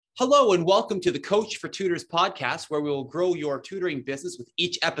Hello and welcome to the Coach for Tutors podcast, where we will grow your tutoring business with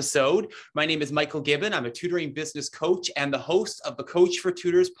each episode. My name is Michael Gibbon. I'm a tutoring business coach and the host of the Coach for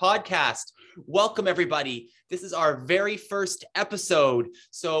Tutors podcast. Welcome, everybody. This is our very first episode.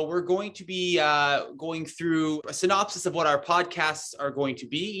 So we're going to be going through a synopsis of what our podcasts are going to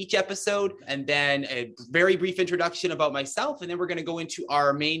be each episode, and then a very brief introduction about myself. And then we're going to go into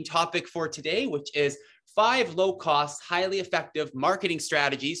our main topic for today, which is 5 low-cost, highly effective marketing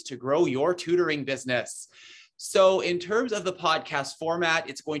strategies to grow your tutoring business. So in terms of the podcast format,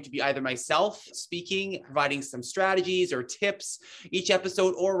 it's going to be either myself speaking, providing some strategies or tips each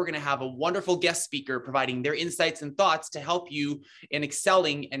episode, or we're going to have a wonderful guest speaker providing their insights and thoughts to help you in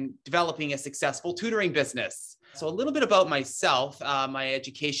excelling and developing a successful tutoring business. So a little bit about myself, my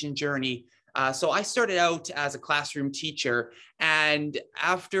education journey. So I started out as a classroom teacher, and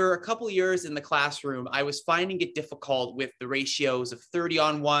after a couple of years in the classroom, I was finding it difficult with the ratios of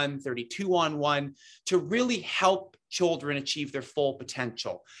 30-on-1, 32-on-1 to really help children achieve their full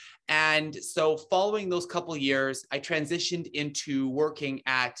potential. And so following those couple of years, I transitioned into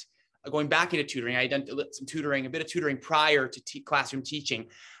going back into tutoring. I had done some tutoring, a bit of tutoring prior to classroom teaching.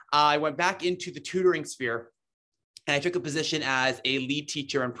 I went back into the tutoring sphere. And I took a position as a lead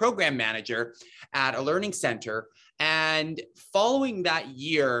teacher and program manager at a learning center. And following that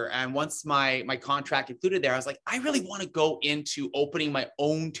year, and once my contract concluded there, I was like, I really want to go into opening my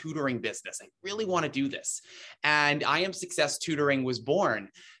own tutoring business. I really want to do this. And I Am Success Tutoring was born.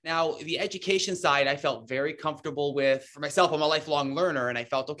 Now, the education side, I felt very comfortable with. For myself, I'm a lifelong learner. And I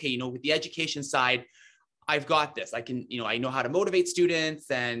felt, okay, with the education side, I've got this. I know how to motivate students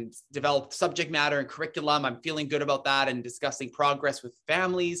and develop subject matter and curriculum. I'm feeling good about that and discussing progress with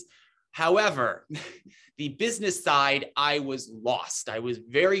families. However, the business side, I was lost. I was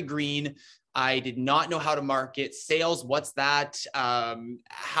very green. I did not know how to market sales. What's that?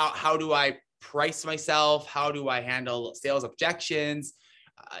 How do I price myself? How do I handle sales objections?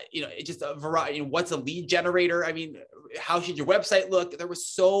 It's just a variety. What's a lead generator? I mean, how should your website look? There were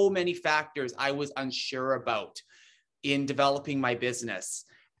so many factors I was unsure about in developing my business.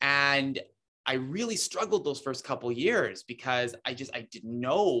 And I really struggled those first couple of years because I didn't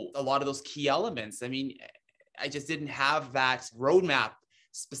know a lot of those key elements. I mean, I just didn't have that roadmap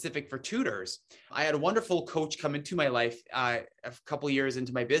specific for tutors. I had a wonderful coach come into my life a couple of years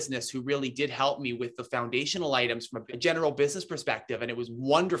into my business who really did help me with the foundational items from a general business perspective. And it was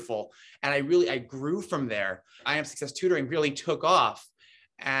wonderful. And I grew from there. I Am Success Tutoring really took off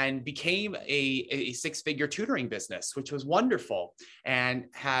and became a 6-figure tutoring business, which was wonderful. And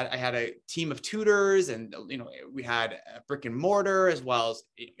I had a team of tutors, and we had a brick and mortar as well as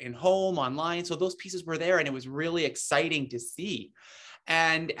in home, online. So those pieces were there, and it was really exciting to see.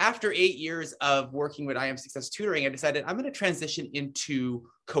 And after 8 years of working with I Am Success Tutoring, I decided I'm going to transition into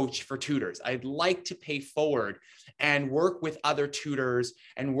Coach for Tutors. I'd like to pay forward and work with other tutors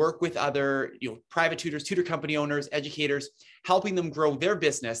and work with other private tutors, tutor company owners, educators, helping them grow their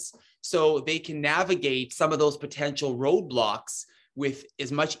business so they can navigate some of those potential roadblocks with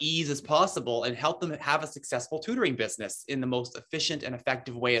as much ease as possible and help them have a successful tutoring business in the most efficient and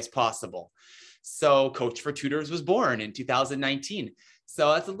effective way as possible. So Coach for Tutors was born in 2019.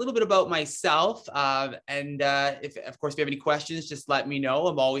 So that's a little bit about myself. If you have any questions, just let me know.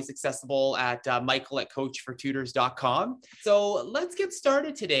 I'm always accessible at michael@coachfortutors.com. So let's get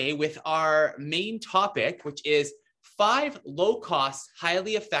started today with our main topic, which is 5 low-cost,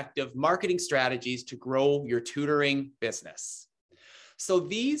 highly effective marketing strategies to grow your tutoring business. So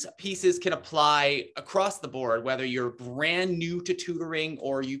these pieces can apply across the board, whether you're brand new to tutoring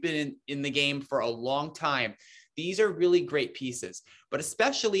or you've been in the game for a long time. These are really great pieces, but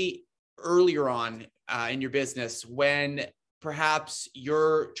especially earlier on in your business when perhaps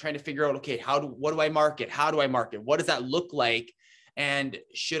you're trying to figure out, okay, what do I market? How do I market? What does that look like? And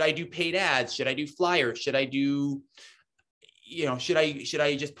should I do paid ads? Should I do flyers? Should I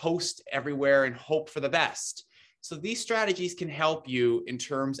just post everywhere and hope for the best? So these strategies can help you in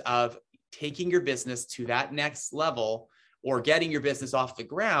terms of taking your business to that next level or getting your business off the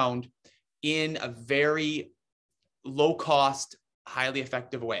ground in a very low cost, highly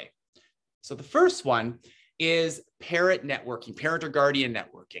effective way. So the first one is parent networking, parent or guardian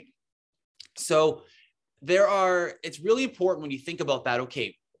networking. So it's really important when you think about that,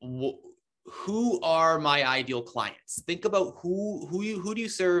 okay, who are my ideal clients? Think about who do you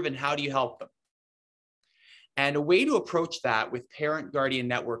serve and how do you help them? And a way to approach that with parent guardian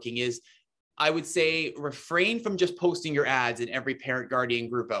networking is, I would say, refrain from just posting your ads in every parent guardian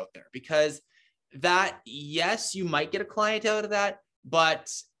group out there, because that, yes, you might get a client out of that,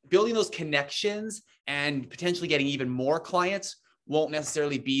 but building those connections and potentially getting even more clients won't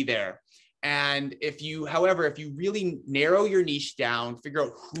necessarily be there. And if you really narrow your niche down, figure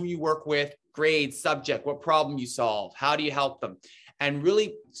out who you work with, grade, subject, what problem you solve, how do you help them, and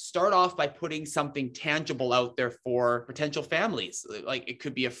really start off by putting something tangible out there for potential families. Like it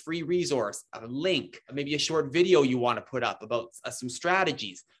could be a free resource, a link, maybe a short video you want to put up about some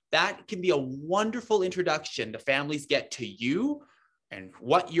strategies. That can be a wonderful introduction to families get to you and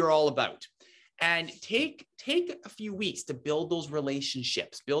what you're all about. And take a few weeks to build those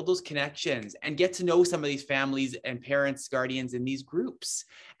relationships, build those connections, and get to know some of these families and parents, guardians in these groups.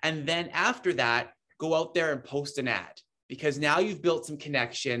 And then after that, go out there and post an ad, because now you've built some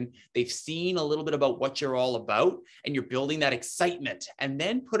connection. They've seen a little bit about what you're all about, and you're building that excitement. And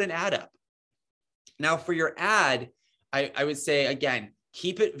then put an ad up. Now for your ad, I would say, again,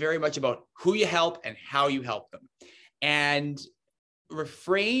 keep it very much about who you help and how you help them. And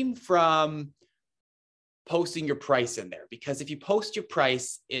refrain from posting your price in there, because if you post your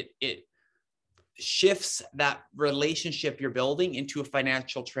price, it shifts that relationship you're building into a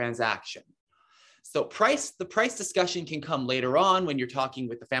financial transaction. So the price discussion can come later on when you're talking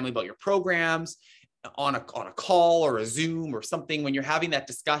with the family about your programs on a call or a Zoom or something, when you're having that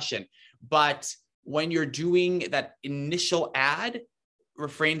discussion. But when you're doing that initial ad,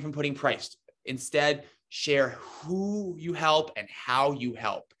 refrain from putting price. Instead, share who you help and how you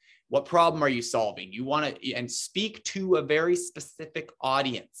help. What problem are you solving? You want to, and speak to a very specific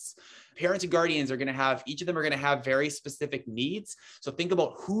audience. Parents and guardians each of them are going to have very specific needs. So think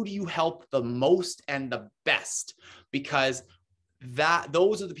about who do you help the most and the best, because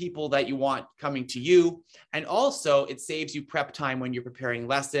those are the people that you want coming to you. And also it saves you prep time when you're preparing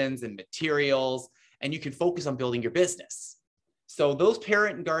lessons and materials, and you can focus on building your business. So those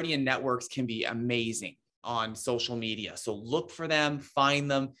parent and guardian networks can be amazing on social media. So look for them, find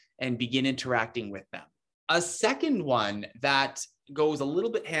them, and begin interacting with them. A second one that goes a little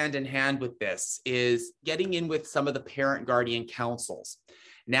bit hand in hand with this is getting in with some of the parent guardian councils.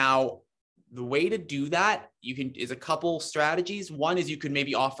 Now, the way to do that is a couple strategies. One is you could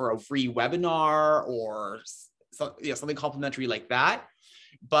maybe offer a free webinar or something complimentary like that.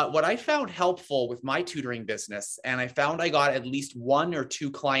 But what I found helpful with my tutoring business, and I found I got at least 1 or 2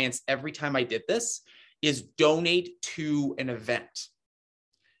 clients every time I did this, is donate to an event.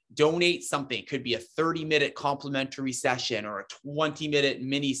 Donate something. It could be a 30-minute complimentary session or a 20-minute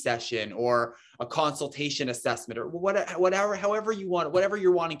mini session or a consultation assessment or whatever, however you want, whatever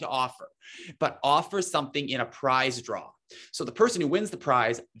you're wanting to offer. But offer something in a prize draw. So the person who wins the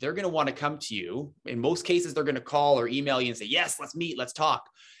prize, they're going to want to come to you. In most cases, they're going to call or email you and say, yes, let's meet, let's talk.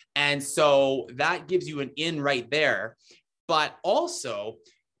 And so that gives you an in right there. But also,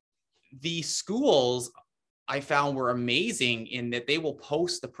 the schools I found were amazing in that they will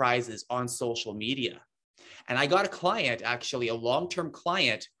post the prizes on social media. And I got a client, actually a long-term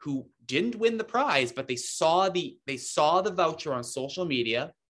client, who didn't win the prize, but they saw the voucher on social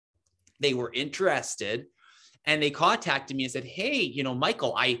media. They were interested, and they contacted me and said, hey,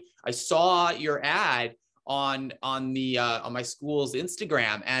 Michael, I saw your ad on my school's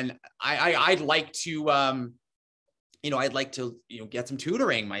Instagram, and I'd like to I'd like to, get some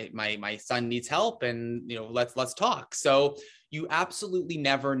tutoring. My son needs help, and, let's talk. So you absolutely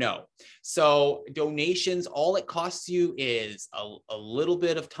never know. So donations, all it costs you is a little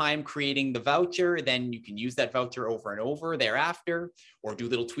bit of time creating the voucher. Then you can use that voucher over and over thereafter, or do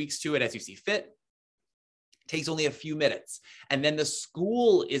little tweaks to it as you see fit. It takes only a few minutes. And then the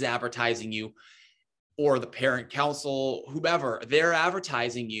school is advertising you, or the parent council, whomever, they're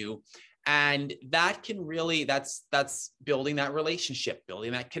advertising you. And that can really, that's building that relationship,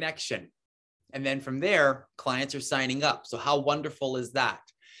 building that connection. And then from there, clients are signing up. So how wonderful is that?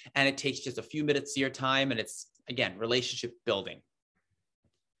 And it takes just a few minutes of your time, and it's, again, relationship building.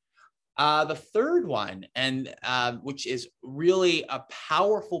 The third one, and which is really a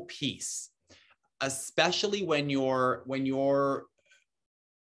powerful piece, especially when you're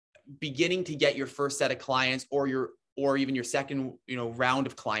beginning to get your first set of clients, or even your second, round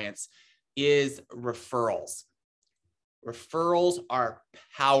of clients, is referrals. Referrals are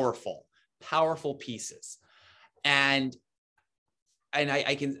powerful pieces. And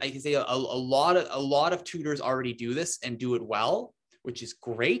I can say a lot of tutors already do this and do it well, which is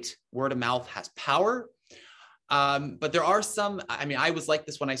great. Word of mouth has power. But there are some, I was like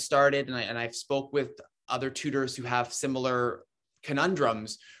this when I started, and I've spoke with other tutors who have similar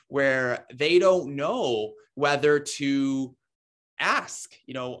conundrums where they don't know whether to ask,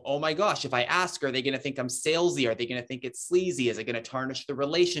 oh my gosh, if I ask, are they going to think I'm salesy? Are they going to think it's sleazy? Is it going to tarnish the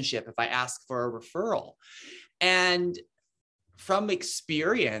relationship if I ask for a referral? And from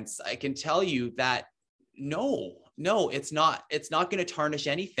experience, I can tell you that no, No, it's not. It's not going to tarnish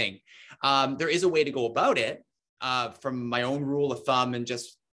anything. There is a way to go about it, from my own rule of thumb and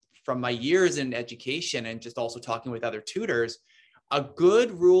just from my years in education and just also talking with other tutors. A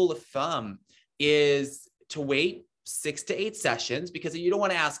good rule of thumb is to wait 6 to 8 sessions, because you don't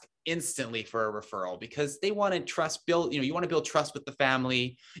want to ask instantly for a referral, because they want to build, you want to build trust with the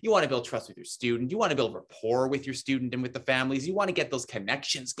family. You want to build trust with your student. You want to build rapport with your student and with the families. You want to get those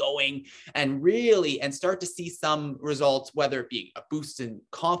connections going and start to see some results, whether it be a boost in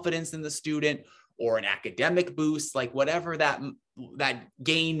confidence in the student or an academic boost, like whatever that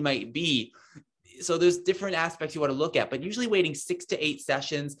gain might be. So there's different aspects you want to look at, but usually waiting 6 to 8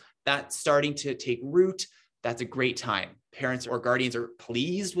 sessions, that's starting to take root. That's a great time. Parents or guardians are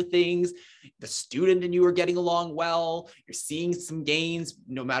pleased with things. The student and you are getting along well. You're seeing some gains,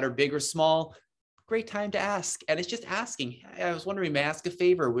 no matter big or small. Great time to ask. And it's just asking. I was wondering, may I ask a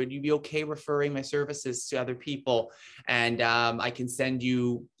favor? Would you be okay referring my services to other people? And I can send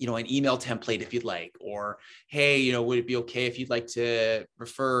you, an email template if you'd like. Or, hey, would it be okay if you'd like to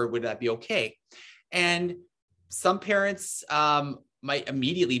refer? Would that be okay? And some parents might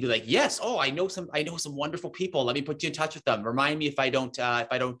immediately be like, yes, oh, I know some wonderful people. Let me put you in touch with them. Remind me if I don't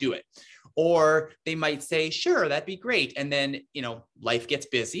do it. Or they might say, sure, that'd be great. And then, life gets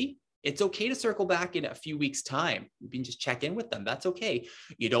busy. It's okay to circle back in a few weeks' time. You can just check in with them. That's okay.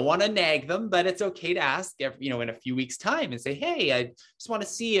 You don't want to nag them, but it's okay to ask, in a few weeks' time and say, hey, I just want to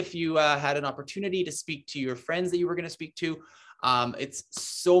see if you had an opportunity to speak to your friends that you were going to speak to. It's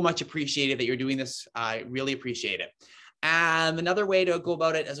so much appreciated that you're doing this. I really appreciate it. And another way to go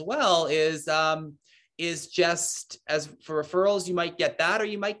about it as well is just, as for referrals, you might get that or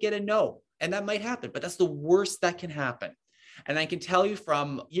you might get a no, and that might happen, but that's the worst that can happen. And I can tell you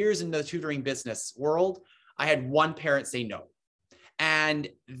from years in the tutoring business world, I had one parent say no. And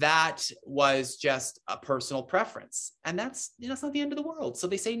that was just a personal preference. And that's not the end of the world. So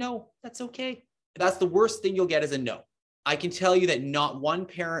they say no, that's okay. That's the worst thing you'll get is a no. I can tell you that not one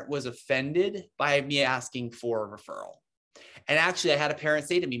parent was offended by me asking for a referral. And actually, I had a parent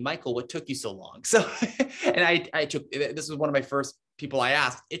say to me, Michael, what took you so long? So, and this was one of my first people I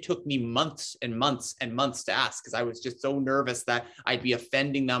asked. It took me months and months and months to ask, because I was just so nervous that I'd be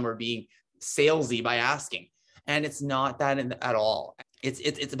offending them or being salesy by asking. And it's not that at all.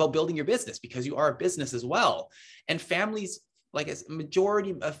 It's about building your business, because you are a business as well. And families, like a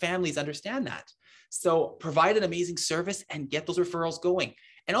majority of families, understand that. So provide an amazing service and get those referrals going.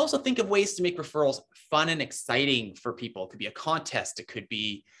 And also think of ways to make referrals fun and exciting for people. It could be a contest. It could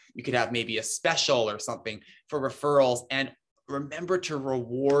be, you could have maybe a special or something for referrals. And remember to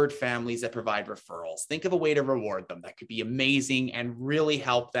reward families that provide referrals. Think of a way to reward them that could be amazing and really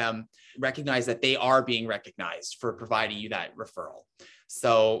help them recognize that they are being recognized for providing you that referral.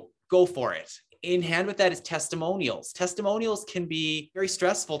 So go for it. In hand with that is testimonials. Testimonials can be very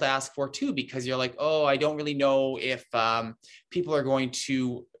stressful to ask for too, because you're like, oh, I don't really know if people are going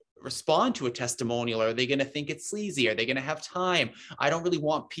to respond to a testimonial. Are they going to think it's sleazy? Are they going to have time? I don't really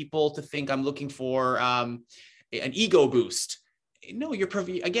want people to think I'm looking for an ego boost. No,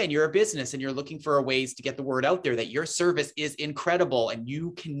 you're a business and you're looking for ways to get the word out there that your service is incredible and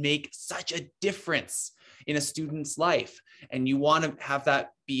you can make such a difference in a student's life. And you want to have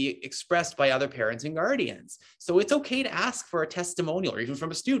that be expressed by other parents and guardians. So it's okay to ask for a testimonial, or even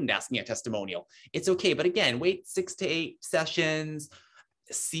from a student asking a testimonial. It's okay. But again, wait 6 to 8 sessions,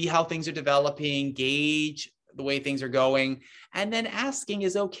 see how things are developing, gauge the way things are going, and then asking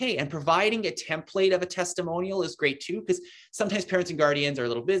is okay. And providing a template of a testimonial is great too, because sometimes parents and guardians are a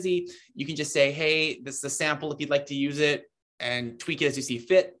little busy. You can just say, hey, this is a sample if you'd like to use it, and tweak it as you see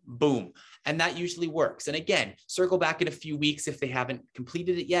fit, boom. And that usually works. And again, circle back in a few weeks if they haven't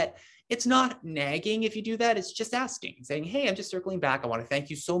completed it yet. It's not nagging if you do that. It's just asking, saying, hey, I'm just circling back. I want to thank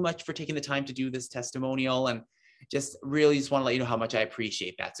you so much for taking the time to do this testimonial. And just want to let you know how much I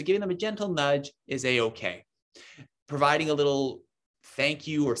appreciate that. So giving them a gentle nudge is a-okay. Providing a little thank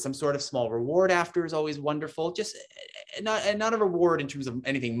you or some sort of small reward after is always wonderful. Just not a reward in terms of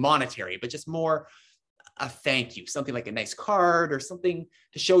anything monetary, but just more a thank you, something like a nice card or something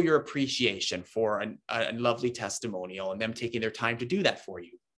to show your appreciation for a lovely testimonial and them taking their time to do that for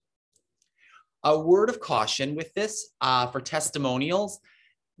you. A word of caution with this for testimonials.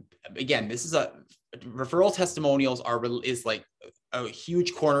 Again, referral testimonials is like a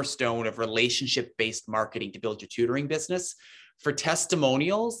huge cornerstone of relationship-based marketing to build your tutoring business. For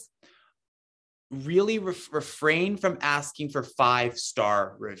testimonials, really refrain from asking for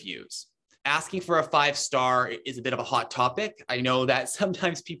 5-star reviews. Asking for a 5-star is a bit of a hot topic. I know that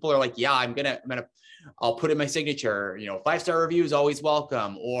sometimes people are like, yeah, I'll put in my signature, 5-star review is always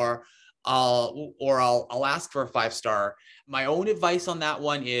welcome. Or I'll ask for a 5-star. My own advice on that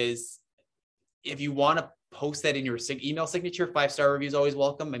one is, if you want to post that in your email signature, 5-star review is always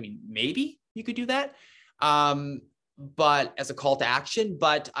welcome. I mean, maybe you could do that. But as a call to action,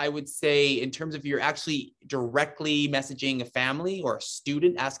 but I would say in terms of you're actually directly messaging a family or a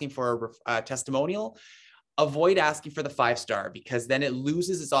student asking for a testimonial, avoid asking for the 5-star, because then it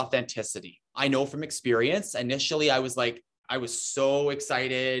loses its authenticity. I know from experience, initially I was so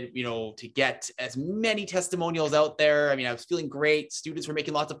excited, to get as many testimonials out there. I mean, I was feeling great. Students were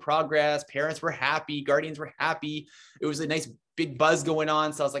making lots of progress. Parents were happy. Guardians were happy. It was a nice big buzz going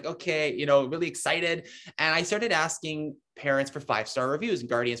on. So I was like, okay, really excited. And I started asking parents for 5-star reviews and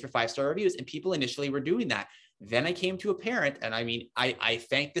guardians for 5-star reviews. And people initially were doing that. Then I came to a parent, and I mean, I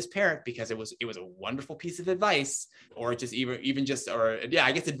thanked this parent because it was a wonderful piece of advice, or just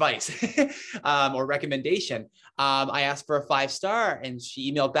I guess advice or recommendation. I asked for a 5-star, and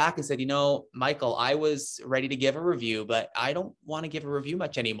she emailed back and said, Michael, I was ready to give a review, but I don't want to give a review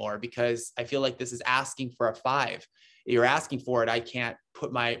much anymore because I feel like this is asking for a 5. You're asking for it. I can't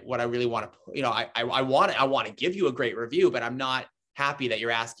put what I really want to put. I want to give you a great review, but I'm not happy that you're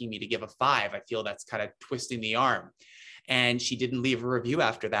asking me to give a 5. I feel that's kind of twisting the arm. And she didn't leave a review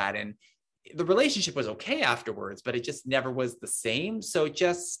after that. And the relationship was okay afterwards, but it just never was the same. So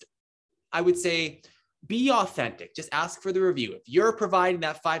I would say, be authentic. Just ask for the review. If you're providing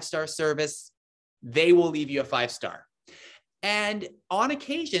that 5-star service, they will leave you a 5-star. And on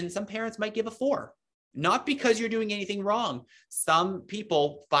occasion, some parents might give a 4, not because you're doing anything wrong. Some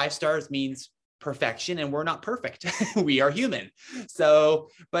people, 5 stars means perfection, and we're not perfect. We are human. So,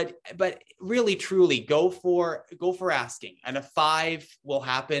 but really, truly go for asking, and a 5 will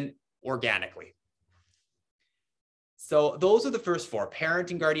happen organically. So those are the first 4: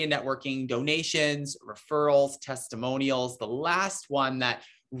 parent and guardian networking, donations, referrals, testimonials. The last one that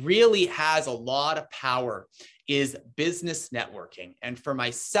really has a lot of power is business networking. And for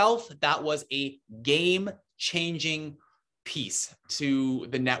myself, that was a game-changing piece to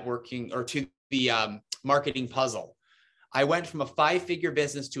the networking, or to the marketing puzzle. I went from a 5-figure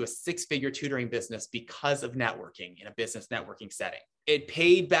business to a 6-figure tutoring business because of networking in a business networking setting. It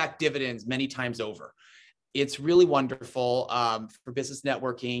paid back dividends many times over. It's really wonderful for business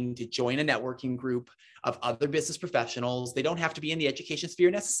networking to join a networking group of other business professionals. They don't have to be in the education sphere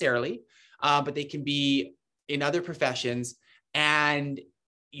necessarily, but they can be in other professions, and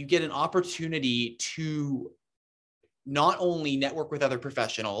you get an opportunity to not only network with other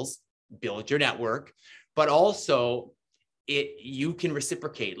professionals, build your network, but also you can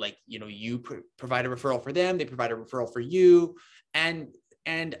reciprocate. Like, you provide a referral for them, they provide a referral for you. And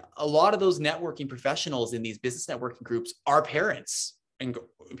a lot of those networking professionals in these business networking groups are parents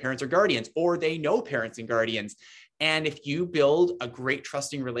or guardians, or they know parents and guardians. And if you build a great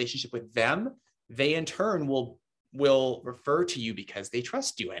trusting relationship with them, they in turn will refer to you because they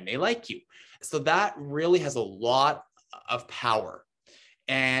trust you and they like you. So that really has a lot of power.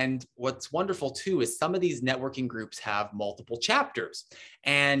 And what's wonderful too is some of these networking groups have multiple chapters,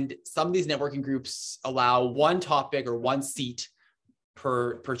 and some of these networking groups allow one topic or one seat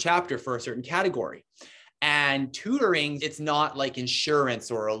per chapter for a certain category. And tutoring, it's not like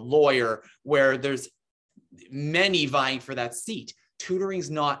insurance or a lawyer where there's many vying for that seat. Tutoring's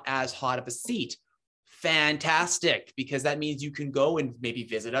not as hot of a seat. Fantastic, because that means you can go and maybe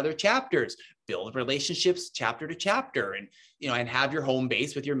visit other chapters, build relationships chapter to chapter, and and have your home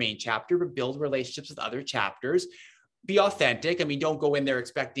base with your main chapter, but build relationships with other chapters. Be authentic. I mean, don't go in there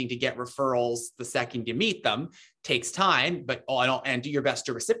expecting to get referrals the second you meet them. Takes time, but and do your best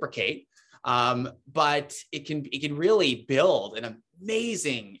to reciprocate. But it can really build an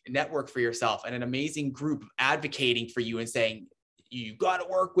amazing network for yourself and an amazing group advocating for you and saying, you got to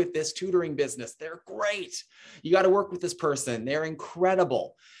work with this tutoring business. They're great. You got to work with this person. They're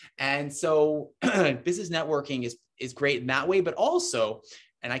incredible. And so business networking is great in that way, but also,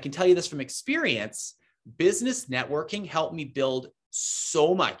 and I can tell you this from experience, business networking helped me build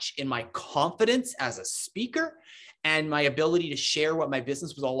so much in my confidence as a speaker and my ability to share what my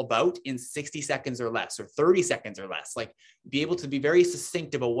business was all about in 60 seconds or less, or 30 seconds or less, like be able to be very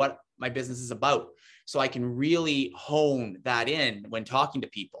succinct about what my business is about. So I can really hone that in when talking to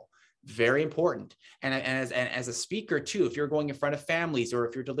people. Very important. And as a speaker too, if you're going in front of families, or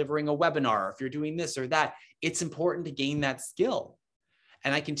if you're delivering a webinar, or if you're doing this or that, it's important to gain that skill.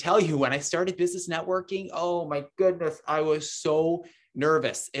 And I can tell you, when I started business networking, oh my goodness, I was so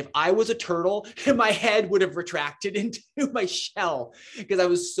nervous. If I was a turtle, my head would have retracted into my shell because I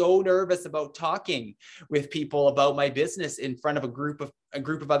was so nervous about talking with people about my business in front of a group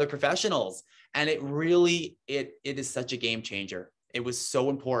of other professionals. And it really, it is such a game changer. It was so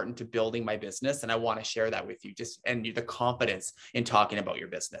important to building my business. And I want to share that with you. And the confidence in talking about your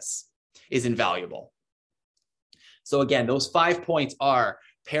business is invaluable. So again, those 5 points are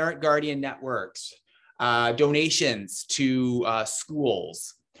parent guardian networks, donations to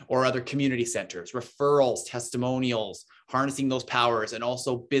schools or other community centers, referrals, testimonials, harnessing those powers, and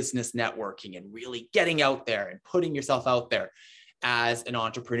also business networking and really getting out there and putting yourself out there as an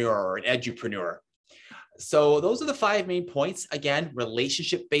entrepreneur or an edupreneur. So those are the 5 main points. Again,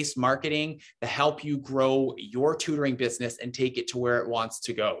 relationship-based marketing to help you grow your tutoring business and take it to where it wants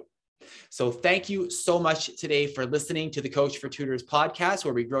to go. So thank you so much today for listening to the Coach for Tutors podcast,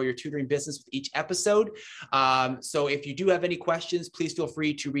 where we grow your tutoring business with each episode. So if you do have any questions, please feel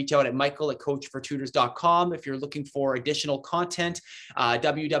free to reach out at michael@coachfortutors.com. If you're looking for additional content,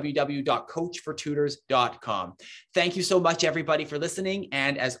 www.coachfortutors.com. Thank you so much, everybody, for listening.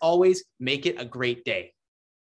 And as always, make it a great day.